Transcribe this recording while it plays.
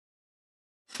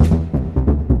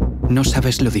No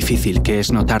sabes lo difícil que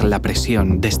es notar la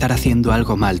presión de estar haciendo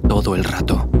algo mal todo el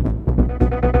rato.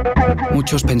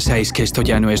 Muchos pensáis que esto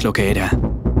ya no es lo que era,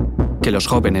 que los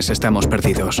jóvenes estamos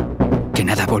perdidos, que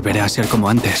nada volverá a ser como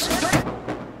antes.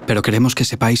 Pero queremos que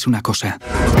sepáis una cosa.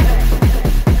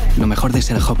 Lo mejor de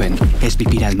ser joven es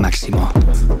vivir al máximo.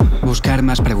 Buscar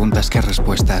más preguntas que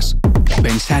respuestas.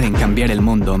 Pensar en cambiar el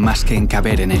mundo más que en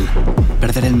caber en él.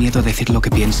 Perder el miedo a decir lo que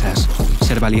piensas.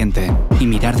 Ser valiente y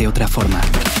mirar de otra forma.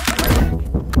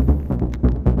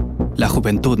 La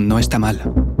juventud no está mal.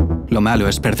 Lo malo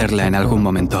es perderla en algún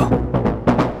momento.